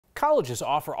Colleges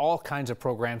offer all kinds of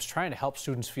programs trying to help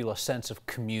students feel a sense of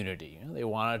community. They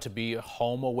want it to be a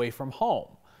home away from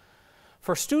home.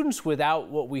 For students without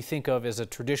what we think of as a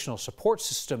traditional support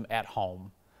system at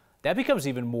home, that becomes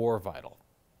even more vital.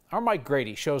 Our Mike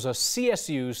Grady shows us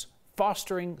CSU's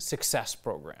Fostering Success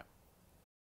program.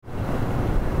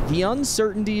 The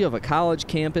uncertainty of a college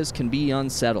campus can be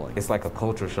unsettling. It's like a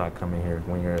culture shock coming here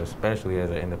when you're, especially as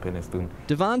an independent student.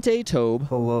 Devontay Tobe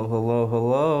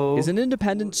Hello. is an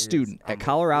independent student at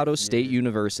Colorado State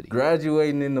University.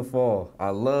 Graduating in the fall. I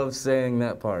love saying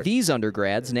that part. These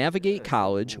undergrads navigate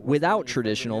college without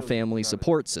traditional family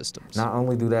support systems. Not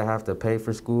only do they have to pay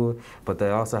for school, but they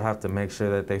also have to make sure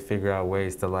that they figure out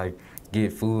ways to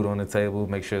get food on the table,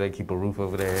 make sure they keep a roof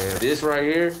over their head. This right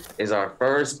here is our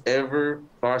first ever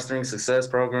Fostering Success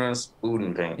Program's Food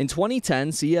and Paint. In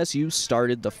 2010, CSU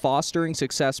started the Fostering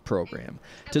Success program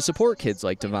to support kids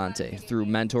like Devontay through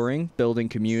mentoring, building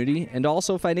community, and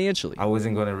also financially. I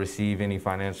wasn't going to receive any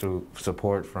financial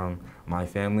support from my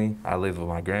family. I lived with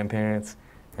my grandparents,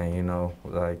 and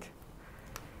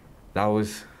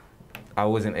I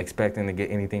wasn't expecting to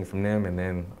get anything from them, and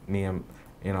then me and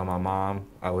my mom,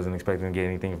 I wasn't expecting to get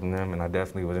anything from them, and I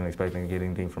definitely wasn't expecting to get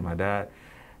anything from my dad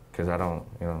because I don't,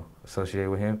 associate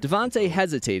with him. Devontay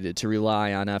hesitated to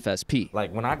rely on FSP.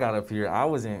 When I got up here, I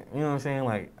wasn't, I'm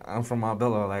from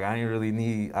Montbello.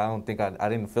 I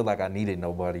didn't feel like I needed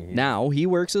nobody. Now he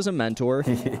works as a mentor,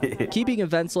 keeping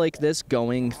events like this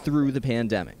going through the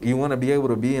pandemic. You want to be able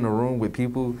to be in a room with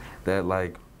people that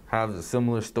have a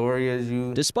similar story as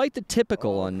you. Despite the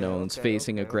typical unknowns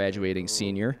facing a graduating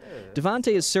senior,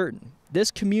 Devontay is certain this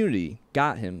community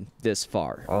got him this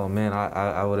far. Oh man,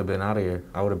 I would have been out of here.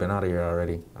 I would have been out of here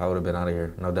already. I would have been out of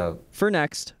here, no doubt. For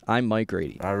Next, I'm Mike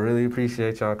Grady. I really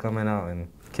appreciate y'all coming out and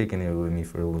kicking it with me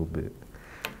for a little bit.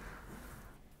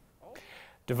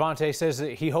 Devontay says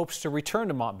that he hopes to return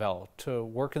to Montbello to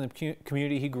work in the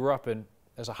community he grew up in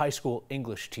as a high school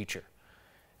English teacher.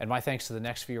 And my thanks to the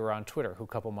next viewer on Twitter who a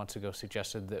couple months ago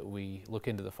suggested that we look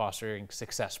into the Fostering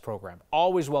Success program.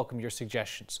 Always welcome your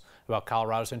suggestions about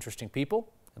Colorado's interesting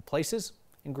people and places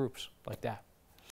and groups like that.